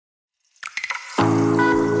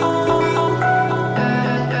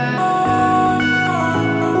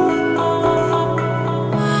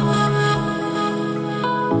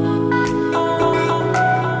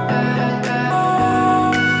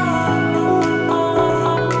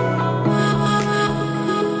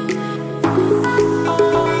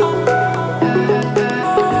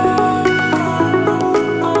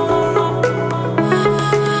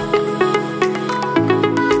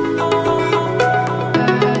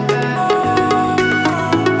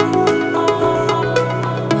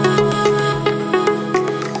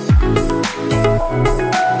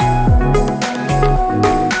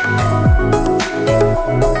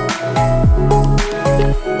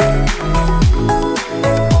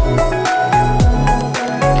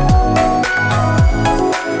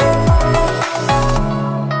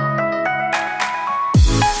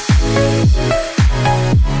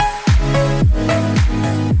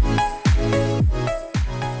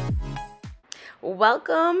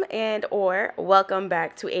Welcome or welcome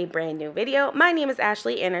back to a brand new video. My name is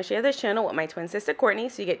Ashley and I share this channel with my twin sister Courtney,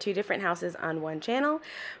 so you get two different houses on one channel.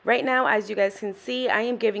 Right now, as you guys can see, I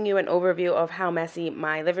am giving you an overview of how messy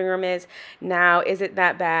my living room is. Now, is it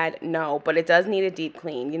that bad? No, but it does need a deep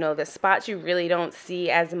clean. You know, the spots you really don't see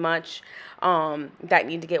as much that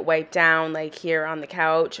need to get wiped down, like here on the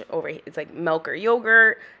couch, over here, it's like milk or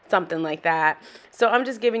yogurt, something like that. So I'm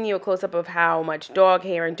just giving you a close-up of how much dog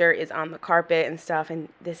hair and dirt is on the carpet and stuff. And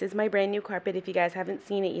this is my brand new carpet. If you guys haven't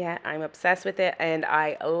seen it yet, I'm obsessed with it and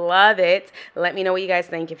I love it. Let me know what you guys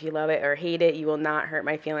think. If you love it or hate it, you will not hurt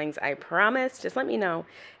my feelings, I promise. Just let me know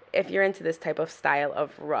if you're into this type of style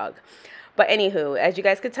of rug. But anywho, as you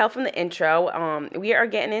guys could tell from the intro, we are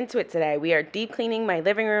getting into it today. We are deep cleaning my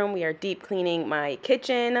living room. We are deep cleaning my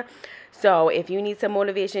kitchen. So if you need some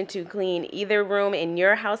motivation to clean either room in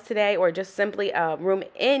your house today or just simply a room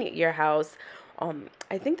in your house,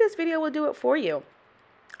 I think this video will do it for you.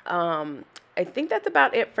 I think that's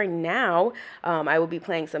about it for now. I will be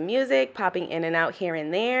playing some music, popping in and out here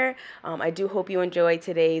and there. I do hope you enjoy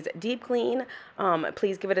today's deep clean.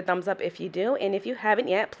 Please give it a thumbs up if you do. And if you haven't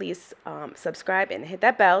yet, please subscribe and hit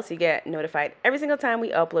that bell so you get notified every single time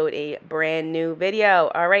we upload a brand new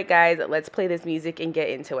video. All right, guys, let's play this music and get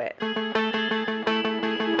into it. I'm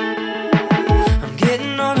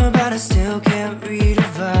getting older, but I still can't read a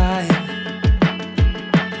vibe.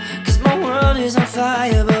 'Cause my world is on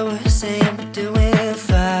fire, but we're saying we're doing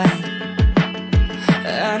fine.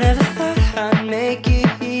 I never thought I'd make it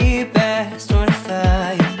here past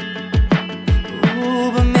 25.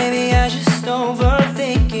 Ooh, but maybe I just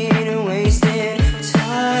overthinking and wasting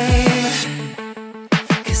time.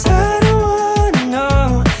 'Cause I don't wanna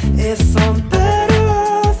know if I'm better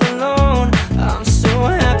off alone. I'm so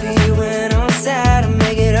happy when I'm sad and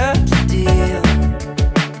make it up to deal.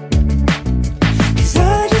 'Cause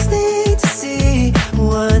I just need to see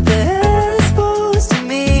what the hell is supposed to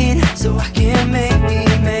mean, so I can maybe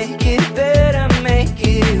make it better, make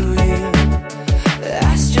it real.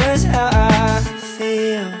 That's just how I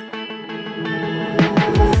feel.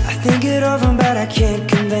 I think it over, but I can't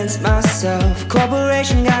convince myself.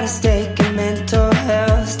 Corporation got a stake in mental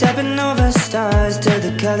health. Stepping over stars to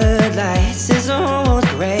the colored lights. Is the whole world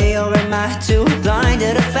gray, or am I too blind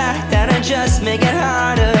to the fact that I just make it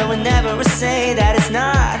harder whenever I say that it's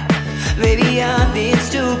not? Maybe I'm being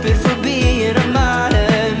stupid for being a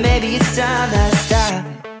martyr. Maybe it's time that I stop.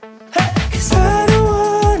 'Cause I don't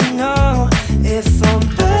wanna know if I'm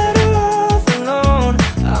better off alone.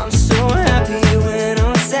 I'm so happy when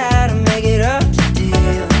I'm sad and make it up to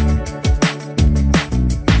deal.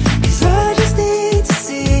 'Cause I just need to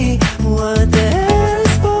see what the hell is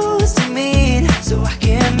supposed to mean, so I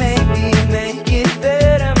can maybe make it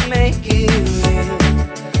better, make it real.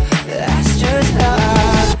 That's just how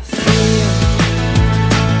I feel.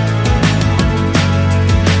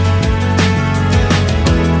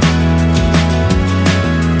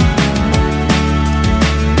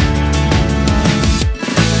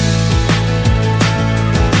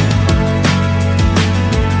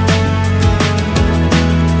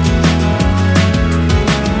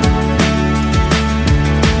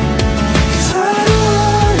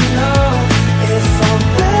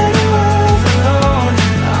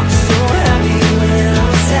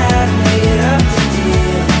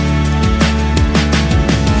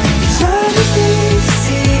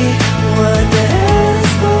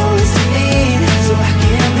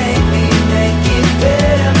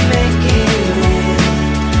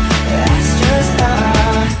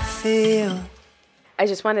 I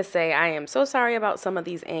just want to say I am so sorry about some of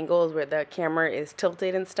these angles where the camera is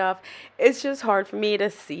tilted and stuff. It's just hard for me to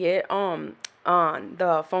see it on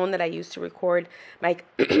the phone that I use to record my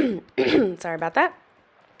sorry about that.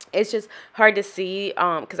 It's just hard to see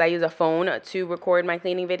because I use a phone to record my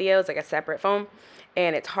cleaning videos, like a separate phone,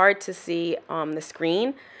 and it's hard to see the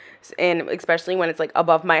screen, and especially when it's like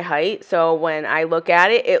above my height. So when I look at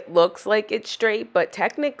it, it looks like it's straight, but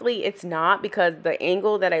technically it's not, because the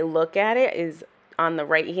angle that I look at it is on the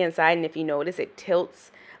right hand side, and if you notice, it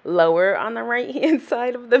tilts lower on the right hand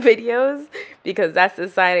side of the videos, because that's the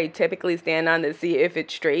side I typically stand on to see if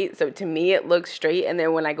it's straight. So to me it looks straight, and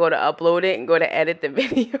then when I go to upload it and go to edit the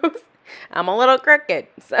videos, I'm a little crooked.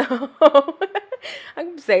 So I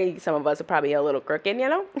can say some of us are probably a little crooked, you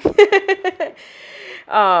know.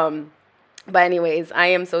 But anyways, I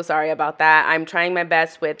am so sorry about that. I'm trying my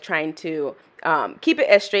best with trying to keep it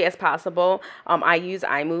as straight as possible. I use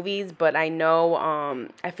iMovies, but I know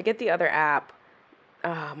I forget the other app.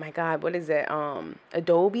 Oh my God, what is it?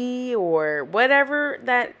 Adobe or whatever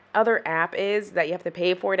that other app is that you have to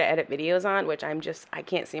pay for to edit videos on, which I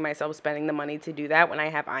can't see myself spending the money to do that when I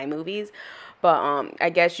have iMovies. but I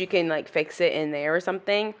guess you can like fix it in there or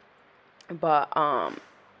something. But I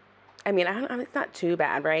mean, it's not too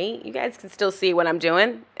bad, right? You guys can still see what I'm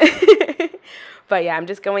doing. But yeah, I'm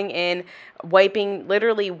just going in,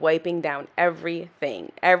 literally wiping down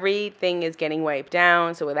everything. Everything is getting wiped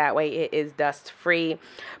down, so that way it is dust free.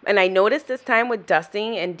 And I noticed this time with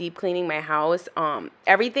dusting and deep cleaning my house,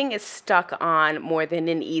 everything is stuck on more than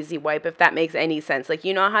an easy wipe, if that makes any sense. Like,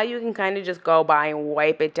 you know how you can kind of just go by and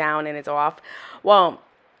wipe it down and it's off? Well,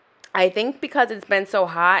 I think because it's been so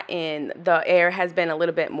hot and the air has been a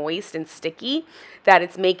little bit moist and sticky, that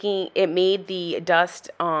it made the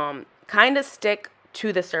dust kind of stick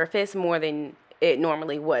to the surface more than it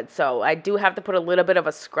normally would. So I do have to put a little bit of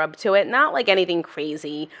a scrub to it, not like anything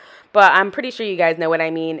crazy, but I'm pretty sure you guys know what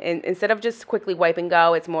I mean. And instead of just quickly wipe and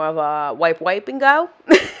go, it's more of a wipe and go.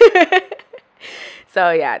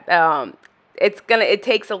 So yeah, it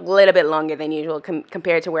takes a little bit longer than usual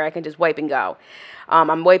compared to where I can just wipe and go.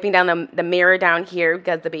 I'm wiping down the mirror down here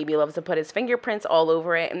because the baby loves to put his fingerprints all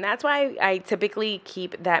over it, and that's why I typically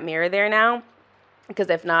keep that mirror there now, because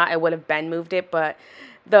if not, I would have moved it. But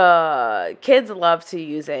the kids love to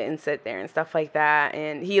use it and sit there and stuff like that,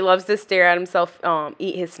 and he loves to stare at himself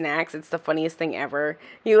eat his snacks. It's the funniest thing ever.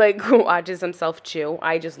 He like watches himself chew.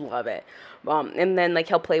 I just love it. And then like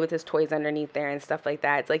he'll play with his toys underneath there and stuff like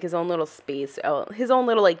that. It's like his own little space, his own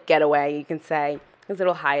little like getaway, you can say, his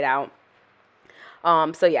little hideout.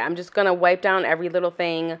 So yeah, I'm just gonna wipe down every little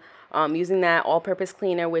thing using that all-purpose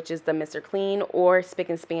cleaner, which is the Mr. Clean or Spick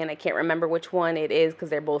and Span. I can't remember which one it is because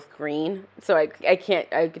they're both green, so I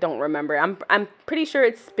don't remember. I'm pretty sure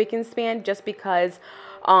it's Spick and Span just because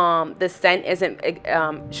the scent isn't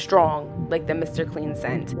strong like the Mr. Clean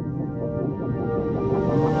scent.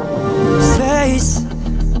 Face,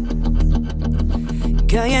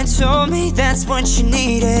 girl, you told me that's what you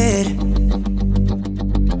needed.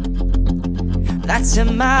 That's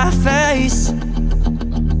in my face,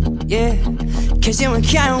 yeah, 'cause you were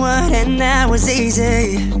coward and that was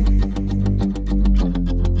easy.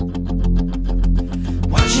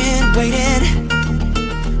 Watching, waiting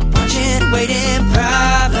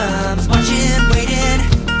problems. Watching, waiting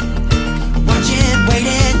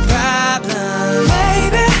problems.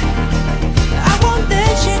 Baby, I won't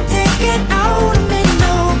let you take it out of me,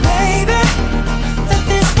 no, baby. Thought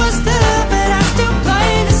this was love, but I'm still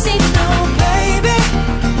blind to see, no, baby.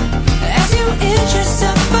 As you inch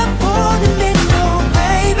yourself up on me, no,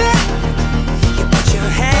 baby. You put your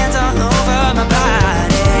hands all over my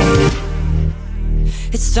body.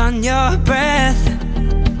 It's on your breath,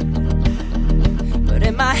 but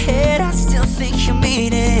in my head I still think you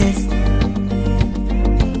mean it.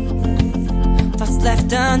 Thoughts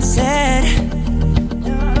left unsaid,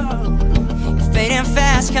 you're fading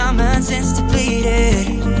fast, common sense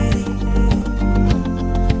depleted.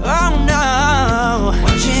 Oh no.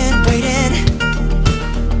 Watching, waiting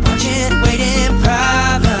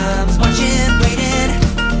problems. Watching, waiting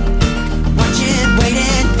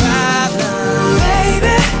problems.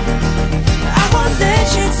 Baby, I won't let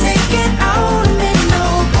you take it out of me, no,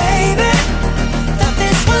 baby. Thought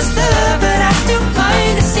this was love, but I'm still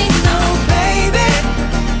blind to see, no, baby.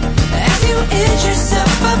 As you inch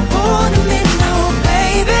yourself up on me, no,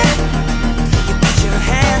 baby. You put your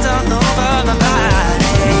hands all over my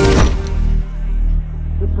body.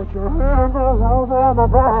 You put your hands all over my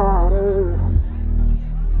body.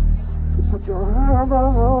 You put your hands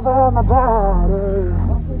all over my body.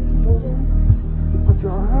 You put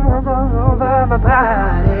your hands all over my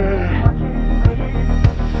body.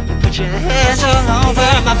 You put your hands all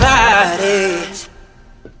over my body.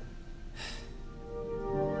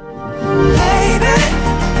 Baby,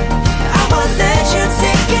 I won't let you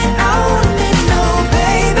take it out of me, no,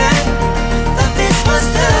 baby. Thought this was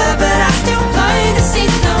love, but I'm still blind to see,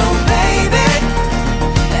 no, baby.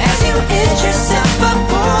 As you inch yourself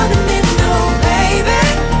up on me, no, baby.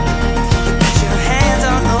 You put your hands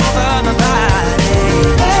all over my body.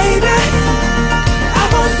 Baby, I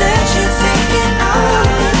won't let you take it out of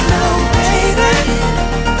me, no, baby.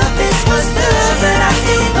 Thought this was love, but I'm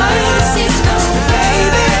still blind to see, no,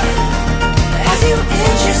 baby. As you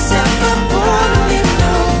inch yourself up on me,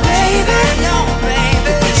 no, baby. You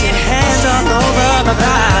put your hands all over my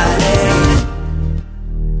body.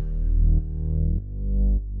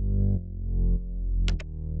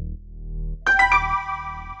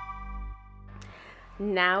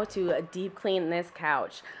 Now to deep clean this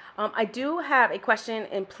couch. I do have a question,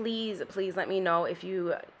 and please let me know if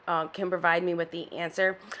you can provide me with the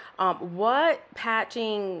answer. What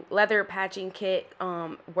leather patching kit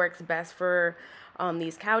works best for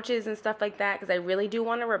these couches and stuff like that, because I really do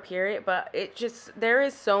want to repair it. But it just, there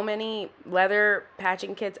is so many leather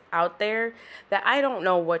patching kits out there that I don't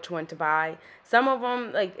know which one to buy. Some of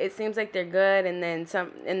them, like, it seems like they're good, and then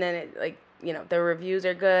some, and then it, like, you know, the reviews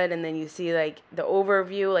are good, and then you see like the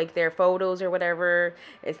overview, like their photos or whatever,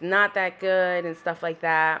 it's not that good and stuff like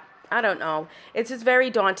that. I don't know. It's just very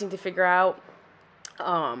daunting to figure out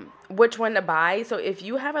which one to buy. So if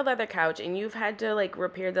you have a leather couch and you've had to like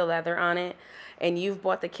repair the leather on it, and you've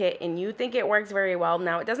bought the kit and you think it works very well,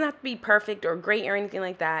 now it doesn't have to be perfect or great or anything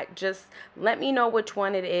like that. Just let me know which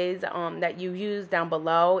one it is that you use down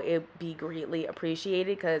below. It'd be greatly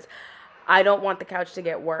appreciated, because I don't want the couch to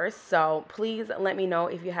get worse. So please let me know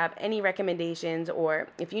if you have any recommendations, or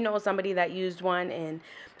if you know somebody that used one, and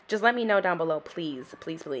just let me know down below, please,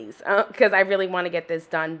 please, please, because I really want to get this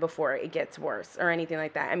done before it gets worse or anything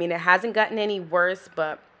like that. I mean, it hasn't gotten any worse,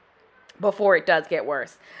 but before it does get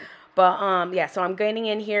worse. But yeah, so I'm getting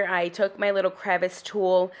in here. I took my little crevice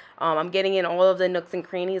tool. I'm getting in all of the nooks and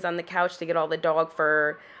crannies on the couch to get all the dog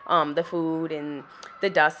fur, the food, and the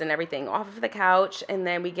dust and everything off of the couch. And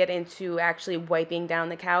then we get into actually wiping down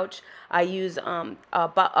the couch. I use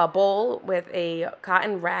a bowl with a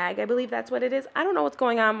cotton rag. I believe that's what it is. I don't know what's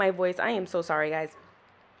going on in my voice. I am so sorry, guys.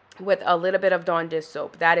 With a little bit of Dawn dish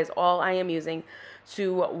soap. That is all I am using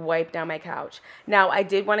to wipe down my couch. Now, I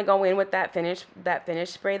did want to go in with that finish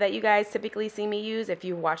spray that you guys typically see me use. If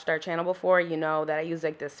you've watched our channel before, you know that I use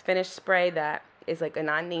like this finish spray that is like a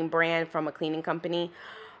non-name brand from a cleaning company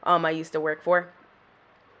I used to work for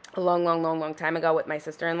a long time ago with my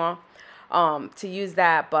sister-in-law, to use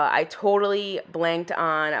that. But I totally blanked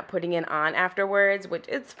on putting it on afterwards, which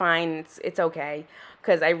it's fine. It's okay,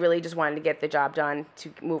 because I really just wanted to get the job done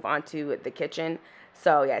to move on to the kitchen.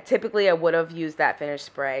 So yeah, typically I would have used that finish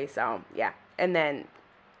spray. So yeah, and then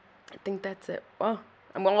I think that's it. Well,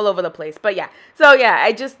 I'm all over the place, but yeah. So yeah,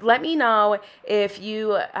 I just, let me know if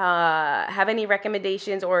you have any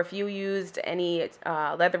recommendations, or if you used any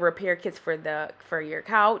leather repair kits for your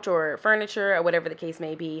couch or furniture or whatever the case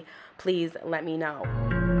may be. Please let me know.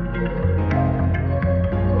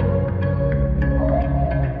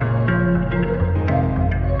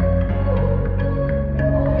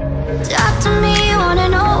 Talk to me, wanna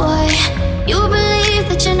know why you believe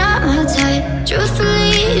that you're not my type.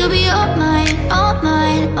 Truthfully, you'll be all mine, all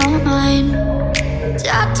mine, all mine.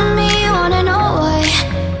 Talk to me, wanna know why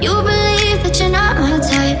you believe that you're not my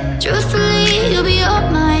type. Truthfully, you'll be all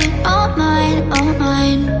mine, all mine, all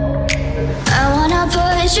mine. I wanna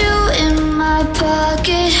put you in my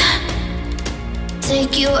pocket,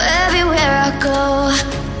 take you everywhere I go,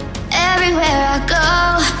 everywhere I go.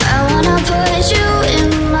 I wanna put you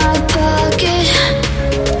in my pocket,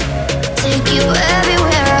 take you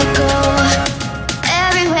everywhere I go,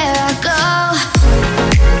 everywhere I go.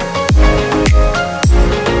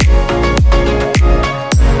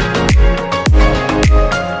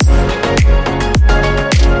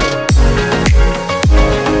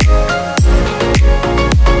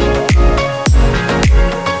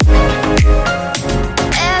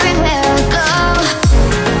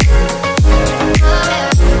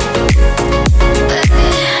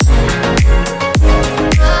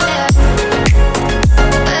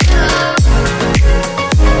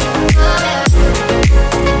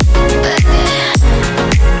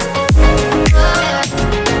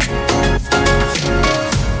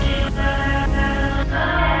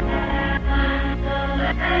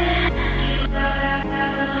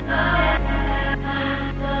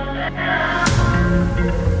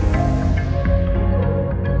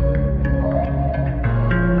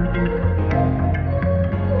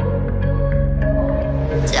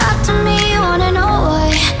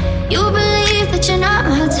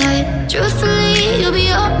 Truthfully, you'll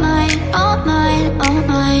be all mine, all mine, all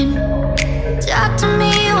mine. Talk to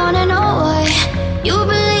me, wanna know why you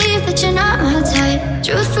believe that you're not my type.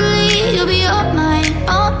 Truthfully, you'll be all mine,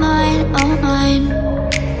 all mine, all mine.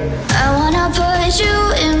 I wanna put you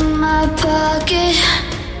in my pocket,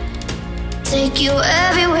 take you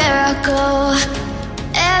everywhere I go,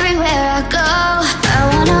 everywhere I go. I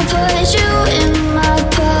wanna put you in my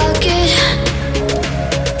pocket,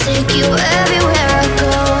 take you everywhere I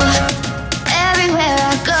go, everywhere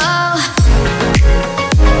I go.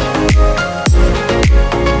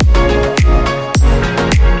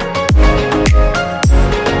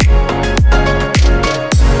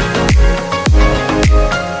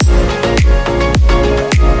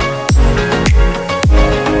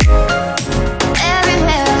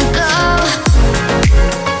 Everywhere I go.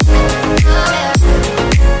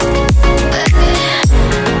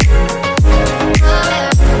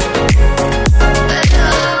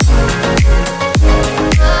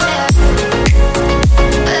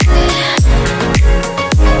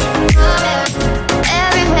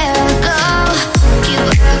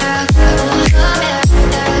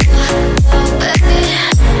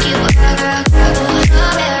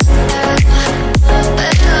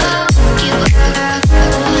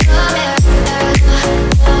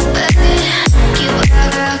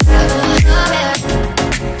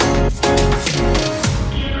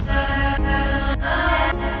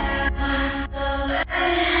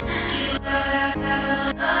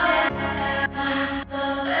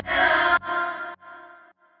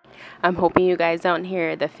 I'm hoping you guys don't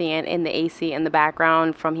hear the fan and the AC in the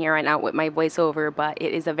background from here on out with my voiceover, but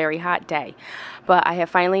it is a very hot day. But I have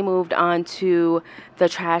finally moved on to the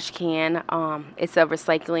trash can. It's a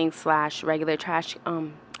recycling / regular trash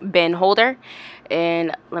bin holder,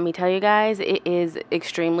 and let me tell you guys, it is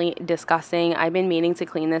extremely disgusting. I've been meaning to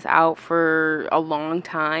clean this out for a long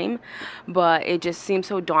time, but it just seems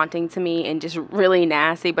so daunting to me and just really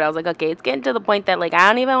nasty. But I was like, okay, it's getting to the point that like I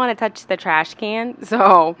don't even want to touch the trash can.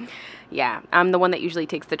 So yeah, I'm the one that usually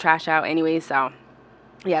takes the trash out anyway, so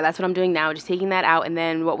yeah, that's what I'm doing now, just taking that out. And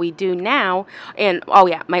then what we do now, and oh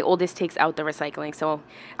yeah, my oldest takes out the recycling. So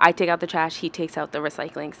I take out the trash, he takes out the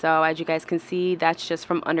recycling. So as you guys can see, that's just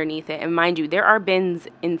from underneath it. And mind you, there are bins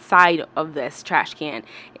inside of this trash can,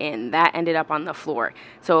 and that ended up on the floor.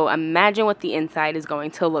 So imagine what the inside is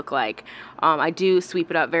going to look like. I do sweep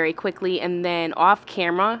it up very quickly, and then off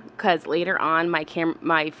camera, because later on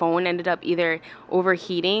my phone ended up either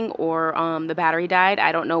overheating or the battery died.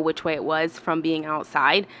 I don't know which way it was from being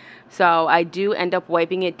outside. So I do end up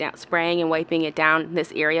wiping it down, spraying and wiping it down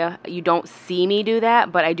this area. You don't see me do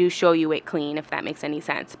that, but I do show you it clean, if that makes any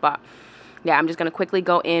sense. But yeah, I'm just going to quickly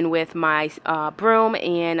go in with my broom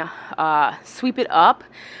and sweep it up,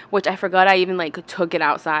 which I forgot I even like took it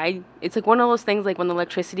outside. It's like one of those things like when the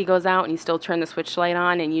electricity goes out and you still turn the switch light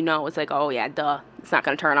on and you know it's like, oh yeah, duh, it's not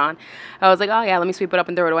going to turn on. I was like, oh yeah, let me sweep it up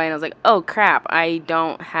and throw it away. And I was like, oh crap, I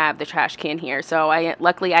don't have the trash can here. So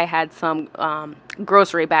luckily I had some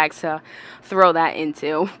grocery bags to throw that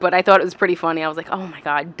into, but I thought it was pretty funny. I was like, oh my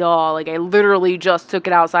god, duh, like I literally just took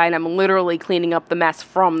it outside and I'm literally cleaning up the mess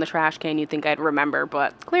from the trash can. You'd think I'd remember,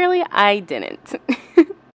 but clearly I didn't.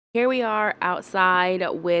 Here we are outside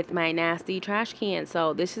with my nasty trash can.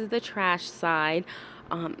 So this is the trash side.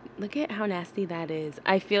 Look at how nasty that is.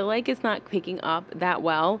 I feel like it's not picking up that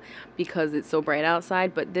well because it's so bright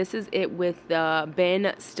outside, but this is it with the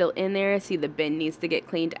bin still in there. See, the bin needs to get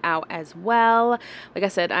cleaned out as well. Like I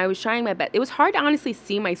said, I was trying my best. It was hard to honestly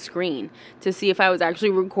see my screen to see if I was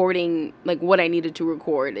actually recording like what I needed to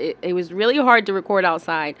record. It was really hard to record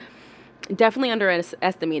outside. Definitely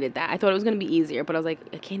underestimated that. I thought it was going to be easier, but I was like,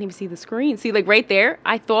 I can't even see the screen. See, like right there,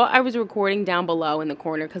 I thought I was recording down below in the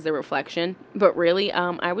corner because of the reflection, but really,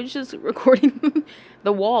 I was just recording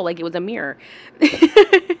the wall like it was a mirror.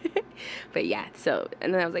 But yeah, so,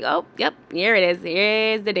 and then I was like, oh, yep, here it is.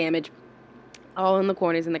 Here's the damage. All in the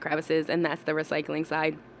corners and the crevices, and that's the recycling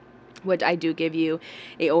side, which I do give you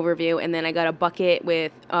a overview. And then I got a bucket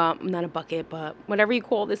with, not a bucket, but whatever you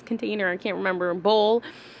call this container, I can't remember, a bowl,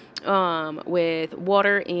 with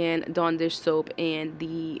water and Dawn dish soap and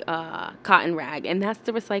the cotton rag, and that's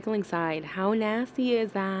the recycling side. How nasty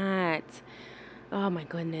is that? Oh my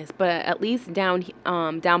goodness. But at least down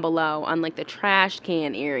below on like the trash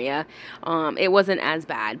can area, it wasn't as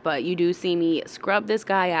bad. But you do see me scrub this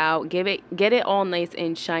guy out, get it all nice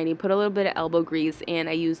and shiny, put a little bit of elbow grease, and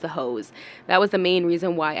I used the hose. That was the main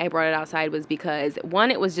reason why I brought it outside, was because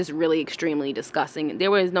one, it was just really extremely disgusting.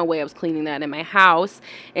 There was no way I was cleaning that in my house,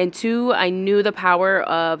 and two, I knew the power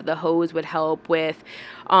of the hose would help with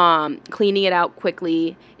cleaning it out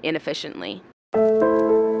quickly and efficiently.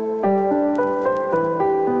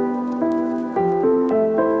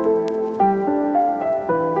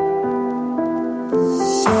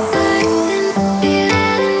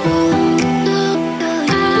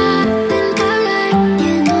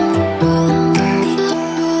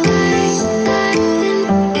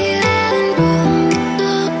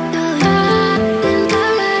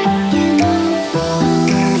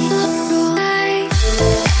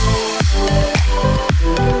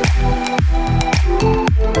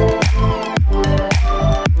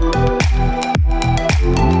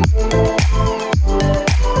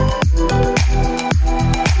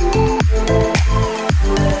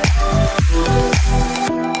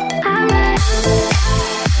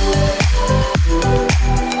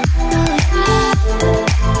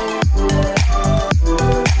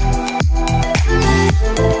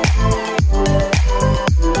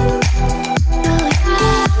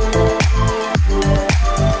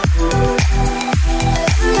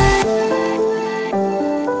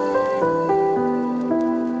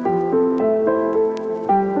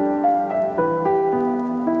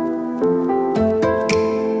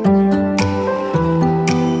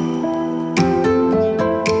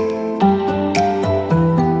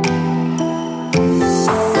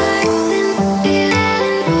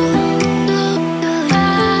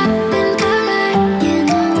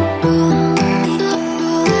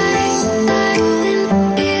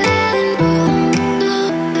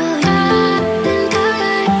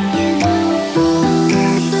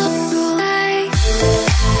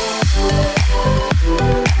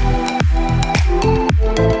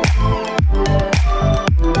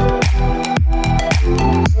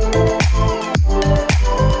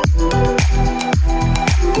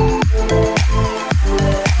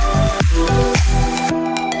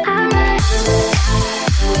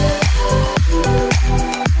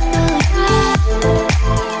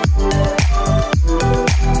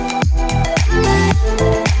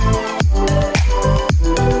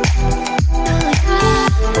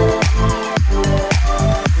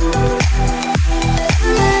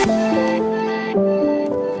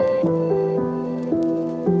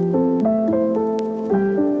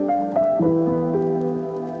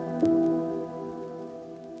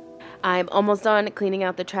 almost done cleaning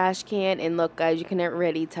out the trash can, and look guys, you can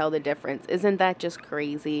already tell the difference. Isn't that just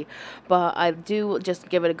crazy? But I do just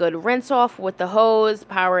give it a good rinse off with the hose,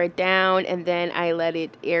 power it down, and then I let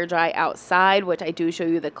it air dry outside, which I do show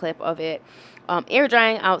you the clip of it air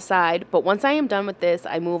drying outside. But once I am done with this,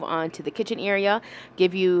 I move on to the kitchen area,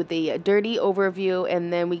 give you the dirty overview,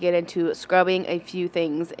 and then we get into scrubbing a few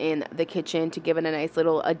things in the kitchen to give it a nice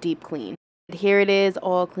little deep clean. Here it is,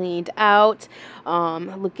 all cleaned out.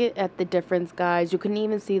 Look at the difference, guys. You can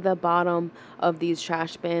even see the bottom of these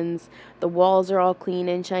trash bins. The walls are all clean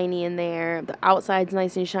and shiny in there. The outside's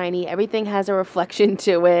nice and shiny. Everything has a reflection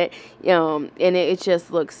to it, and it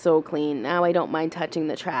just looks so clean. Now I don't mind touching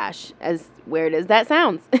the trash, as weird as that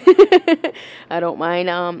sounds. I don't mind,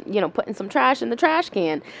 putting some trash in the trash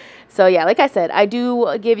can. So yeah, like I said, I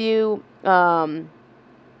do give you a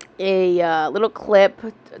little clip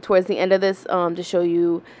towards the end of this to show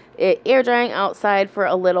you it air drying outside for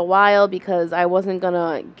a little while, because I wasn't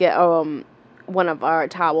gonna get one of our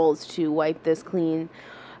towels to wipe this clean.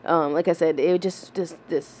 Like I said, it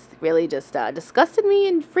this really just disgusted me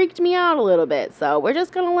and freaked me out a little bit. So we're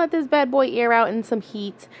just gonna let this bad boy air out in some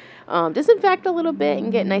heat, disinfect a little bit,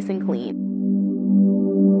 and get nice and clean.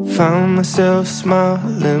 Found myself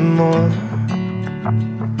smiling more.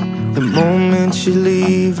 The moment you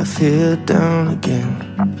leave, I feel down again.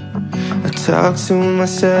 I talk to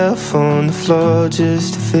myself on the floor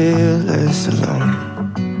just to feel less alone.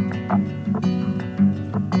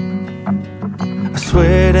 I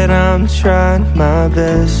swear that I'm trying my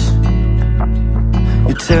best.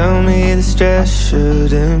 You tell me the stress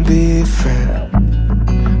shouldn't be a friend.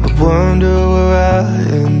 I wonder where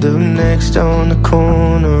I'll end up next, on the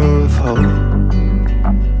corner of hope.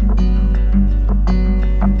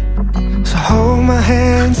 Hold my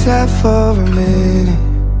hands out for a minute.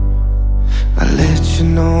 I'll let you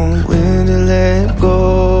know when to let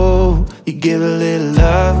go. You give a little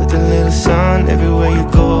love with a little sun. Everywhere you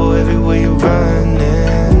go, everywhere you're running.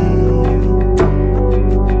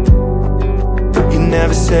 You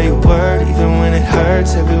never say a word, even when it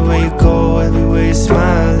hurts. Everywhere you go, everywhere you're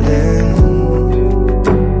smiling.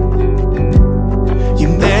 You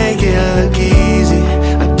make it look easy.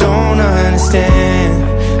 I don't understand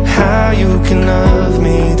how you can love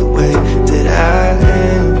me the way that I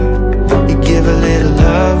am. You give a little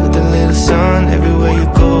love with a little sun. Everywhere you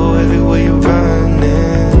go, everywhere you're running.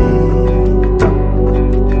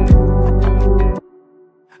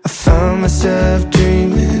 I found myself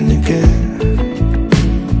dreaming again.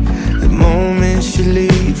 The moment you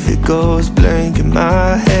leave, it goes blank in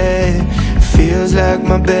my head. It feels like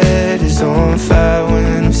my bed is on fire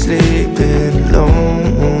when I'm sleeping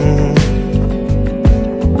alone.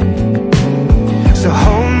 So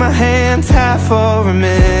hold my hand tight for a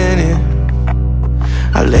minute.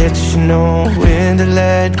 I'll let you know when to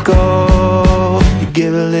let go. You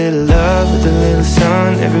give a little love with a little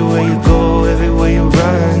sun. Everywhere you go, everywhere you're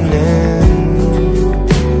running.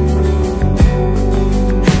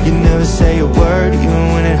 You never say a word,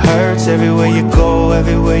 even when it hurts. Everywhere you go,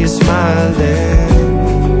 everywhere you're smiling.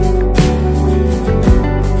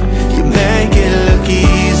 You make it look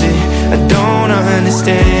easy. I don't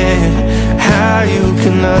understand how you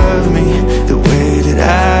can love me the way that I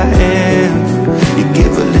am. You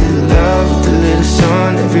give a little love with a little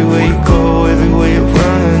sun. Everywhere you go, everywhere you're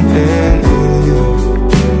running.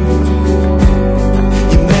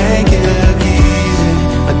 You make it look easy.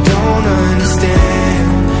 I don't understand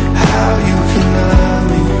how you can love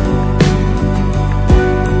me.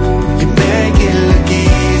 You make it look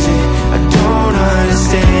easy. I don't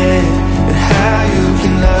understand how you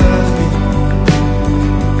can love me.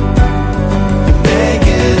 Make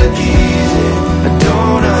it look easy. I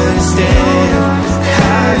don't understand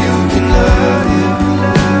how you can love me.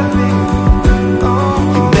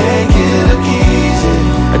 You make it look easy.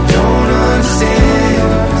 I don't understand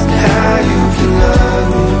how you can love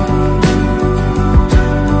me.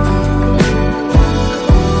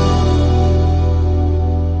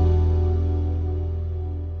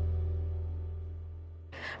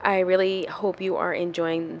 I really hope you are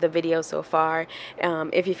enjoying the video so far.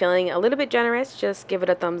 If you're feeling a little bit generous, just give it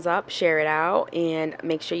a thumbs up, share it out, and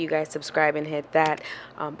make sure you guys subscribe and hit that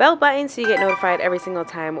bell button so you get notified every single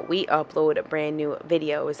time we upload brand new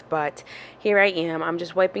videos. But here I am. I'm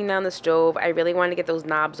just wiping down the stove. I really wanted to get those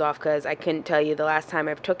knobs off because I couldn't tell you the last time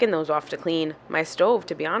I've taken those off to clean my stove,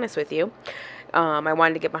 to be honest with you. I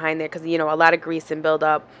wanted to get behind there because, a lot of grease and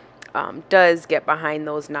buildup. does get behind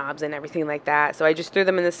those knobs and everything like that. So I just threw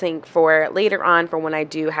them in the sink for later on for when I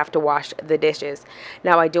do have to wash the dishes.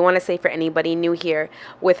 Now I do want to say for anybody new here,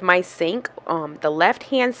 with my sink, the left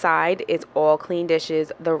hand side is all clean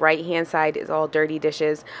dishes, the right hand side is all dirty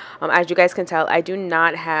dishes. As you guys can tell, I do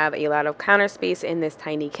not have a lot of counter space in this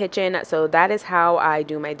tiny kitchen, so that is how I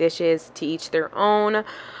do my dishes, to each their own.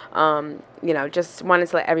 You know, just wanted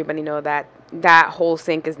to let everybody know that that whole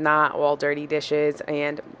sink is not all dirty dishes,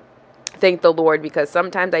 and thank the Lord, because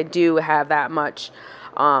sometimes I do have that much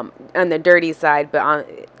on the dirty side, but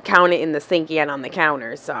count it in the sink and on the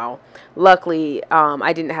counter. So luckily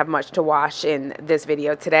I didn't have much to wash in this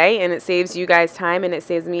video today, and it saves you guys time and it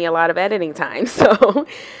saves me a lot of editing time. So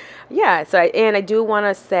yeah, so I do want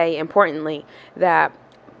to say importantly that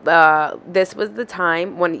this was the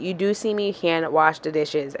time when you do see me hand wash the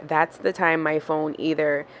dishes. That's the time my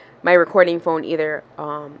recording phone either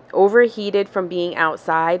overheated from being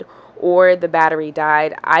outside or the battery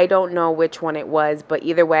died. I don't know which one it was, but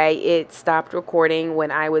either way, it stopped recording when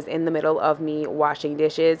I was in the middle of me washing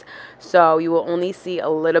dishes. So you will only see a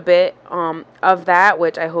little bit of that,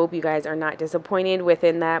 which I hope you guys are not disappointed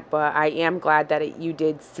within that, but I am glad that you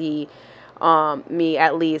did see me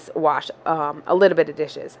at least wash a little bit of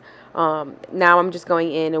dishes. Now I'm just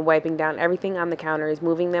going in and wiping down everything on the counters,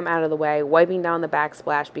 moving them out of the way, wiping down the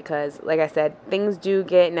backsplash, because like I said, things do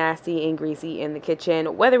get nasty and greasy in the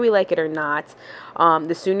kitchen, whether we like it or not.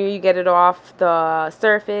 The sooner you get it off the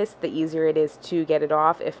surface, the easier it is to get it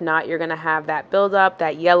off. If not, you're gonna have that buildup,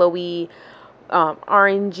 that yellowy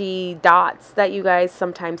orangey dots that you guys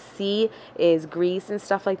sometimes see is grease and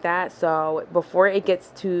stuff like that. So before it gets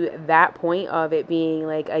to that point of it being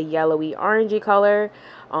like a yellowy orangey color,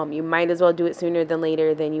 you might as well do it sooner than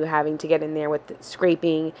later than you having to get in there with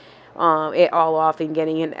scraping it all off and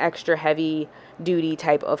getting an extra heavy duty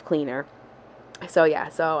type of cleaner. So yeah,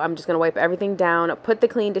 so I'm just gonna wipe everything down, put the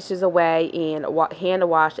clean dishes away, and hand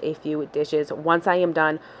wash a few dishes once I am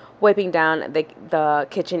done wiping down the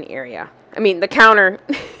kitchen area. I mean the counter,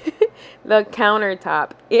 the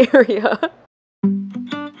countertop area.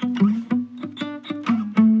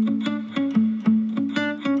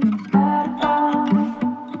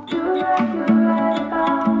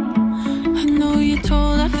 I know you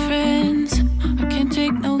told our friends I can't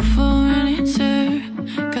take no for an answer.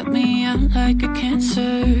 Cut me out like a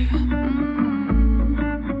cancer.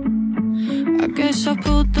 I guess I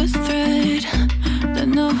pulled the thread,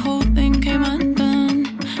 then the whole thing came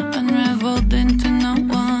undone, unraveled into no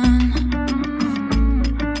one.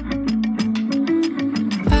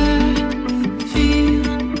 I feel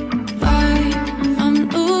like I'm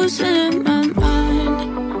losing my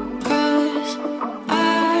mind, 'cause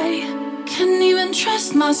I can't even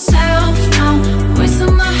trust myself now. Voice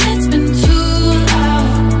in my head's been too loud,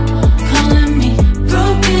 calling me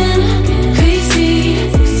broken, crazy,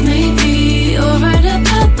 'cause maybe you're right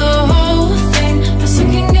about the whole thing. I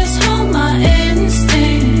second guess all my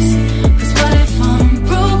instincts, 'cause what if I'm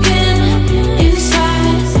broken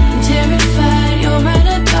inside? I'm terrified you're right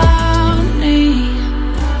about me.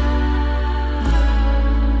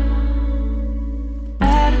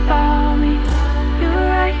 Right about me, you're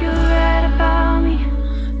right about me.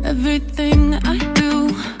 Everything I do,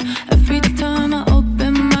 every time I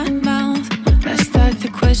open my mouth, I start to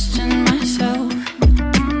question myself.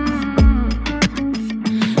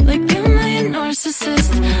 Like, am I a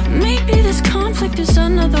narcissist? Maybe this conflict is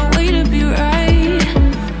another way to be right,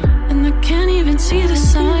 and I can't even see the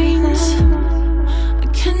signs. I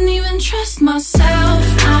can't even trust myself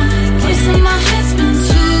now. Voice in my head's been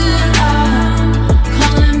too loud,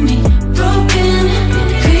 calling me broken,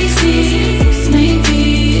 crazy, 'cause maybe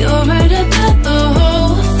you're right about the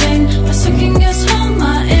whole thing. I second guess all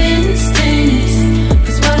my instincts,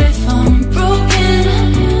 'cause what if I'm broken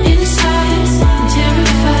inside? I'm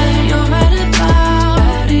terrified you're right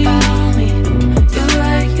about me. You're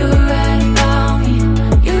right about me.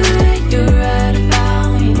 You're right about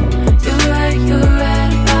me. You're right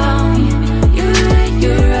about me. You're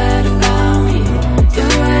right about me.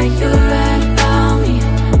 You're right about me.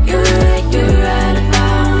 You're right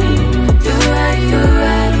about me. You're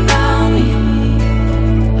right about me.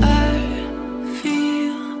 I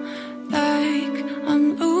feel like I'm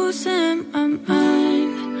losing my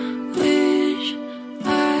mind. Wish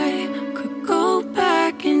I could go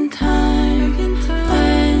back in time,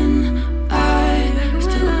 when I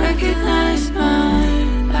still recognize my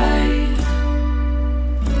life.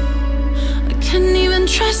 I can't even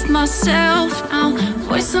trust myself now.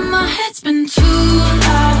 Voice in my head's been too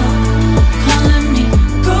loud, calling me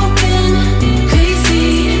broken, crazy,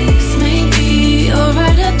 'cause maybe you're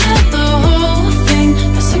right about the whole thing.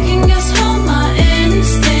 I second guess all my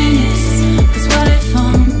instincts.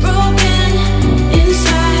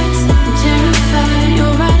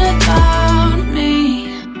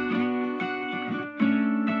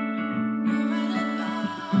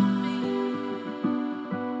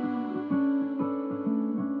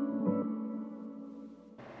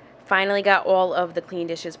 finally got all of the clean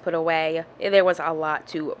dishes put away. There was a lot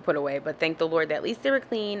to put away, but thank the Lord that at least they were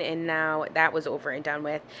clean, and now that was over and done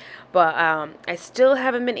with. But I still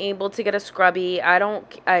haven't been able to get a scrubber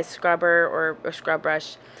or a scrub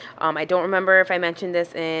brush. I don't remember if I mentioned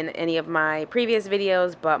this in any of my previous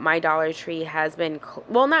videos, but my Dollar Tree has been,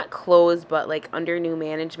 well, not closed, but like under new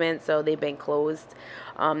management, so they've been closed.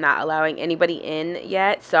 Not allowing anybody in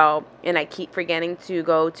yet. So, and I keep forgetting to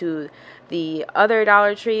go to the other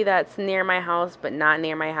Dollar Tree that's near my house, but not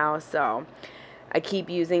near my house. So I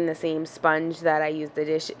keep using the same sponge that I use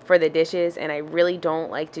for the dishes, and I really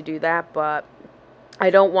don't like to do that, but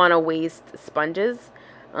I don't want to waste sponges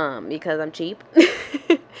because I'm cheap.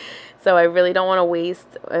 So I really don't want to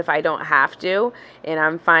waste if I don't have to, and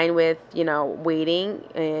I'm fine with, you know, waiting,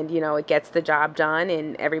 and, you know, it gets the job done,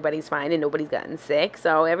 and everybody's fine, and nobody's gotten sick,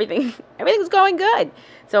 so everything's going good.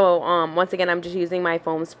 So once again, I'm just using my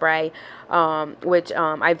foam spray, which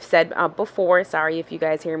I've said before. Sorry if you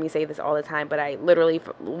guys hear me say this all the time, but I literally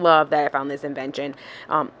love that I found this invention.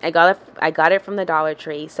 I got it from the Dollar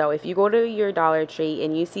Tree. So if you go to your Dollar Tree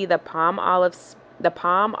and you see the palm olive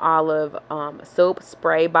soap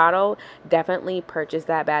spray bottle, definitely purchase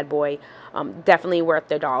that bad boy. Definitely worth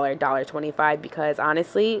the $1.25, because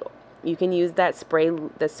honestly, you can use that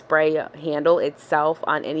the spray handle itself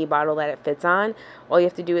on any bottle that it fits on. All you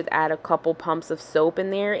have to do is add a couple pumps of soap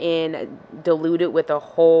in there and dilute it with a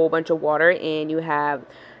whole bunch of water, and you have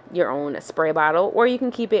your own spray bottle. Or you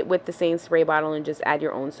can keep it with the same spray bottle and just add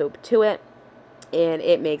your own soap to it, and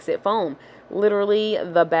it makes it foam. Literally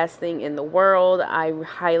the best thing in the world. I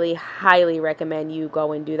highly recommend you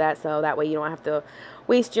go and do that, so that way you don't have to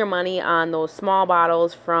waste your money on those small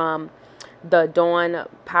bottles from the Dawn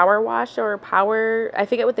Power Wash or Power, I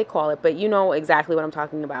forget what they call it, but you know exactly what I'm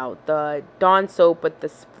talking about. The Dawn soap with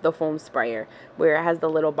the foam sprayer, where it has the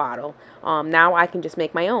little bottle. Now I can just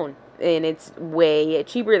make my own, and it's way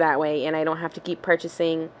cheaper that way, and I don't have to keep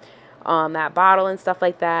purchasing that bottle and stuff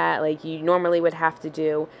like that like you normally would have to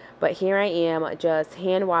do. But here I am just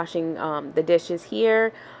hand washing the dishes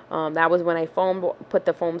here. That was when I put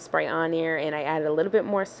the foam spray on here, and I added a little bit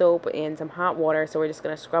more soap and some hot water. So we're just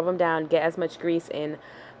going to scrub them down, get as much grease and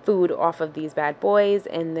food off of these bad boys.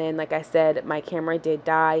 And then, like I said, my camera did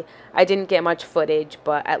die. I didn't get much footage,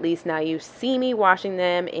 but at least now you see me washing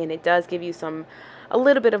them, and it does give you a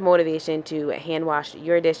little bit of motivation to hand wash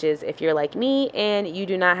your dishes if you're like me and you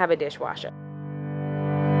do not have a dishwasher.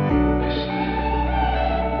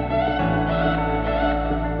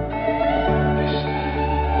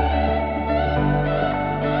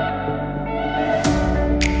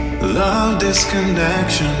 Love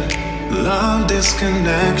disconnection, love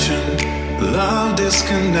disconnection, love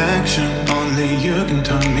disconnection. Only you can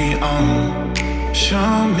turn me on.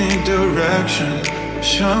 Show me direction,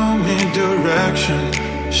 show me direction,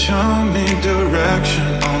 show me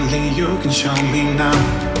direction. Only you can show me now.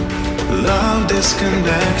 Love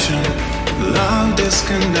disconnection, love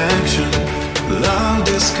disconnection, love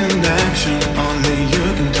disconnection. Only you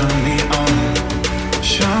can turn me on.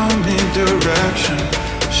 Show me direction,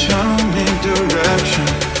 show me direction,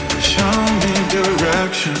 show me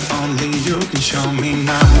direction. Only you can show me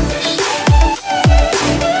now.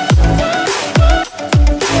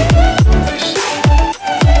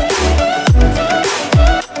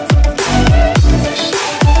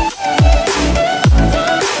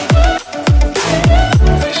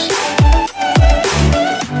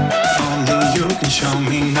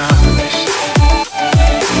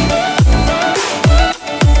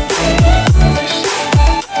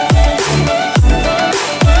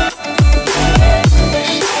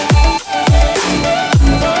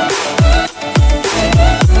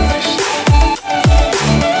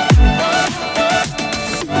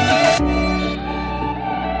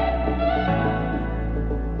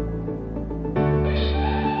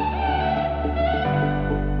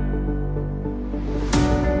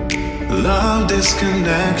 Love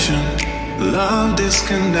disconnection, love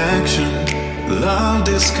disconnection, love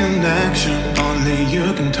disconnection. Only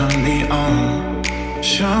you can turn me on.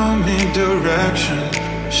 Show me direction,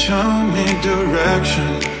 show me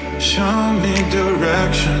direction, show me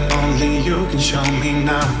direction. Only you can show me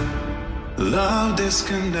now. Love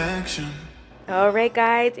disconnection. Alright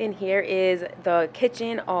guys, and here is the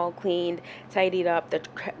kitchen all cleaned, tidied up.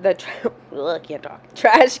 Can't talk.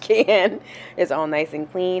 Trash can is all nice and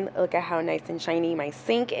clean. Look at how nice and shiny my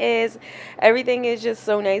sink is. Everything is just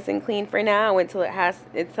so nice and clean for now until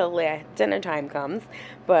dinner time comes.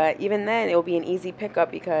 But even then, it will be an easy pickup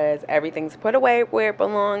because everything's put away where it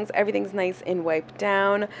belongs. Everything's nice and wiped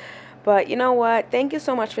down. But you know what? Thank you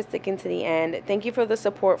so much for sticking to the end. Thank you for the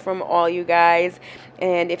support from all you guys.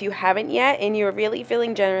 And if you haven't yet and you're really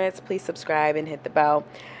feeling generous, please subscribe and hit the bell.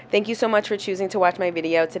 Thank you so much for choosing to watch my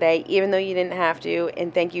video today, even though you didn't have to.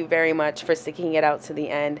 And thank you very much for sticking it out to the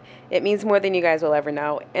end. It means more than you guys will ever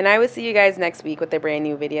know. And I will see you guys next week with a brand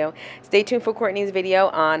new video. Stay tuned for Courtney's video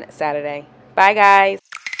on Saturday. Bye, guys.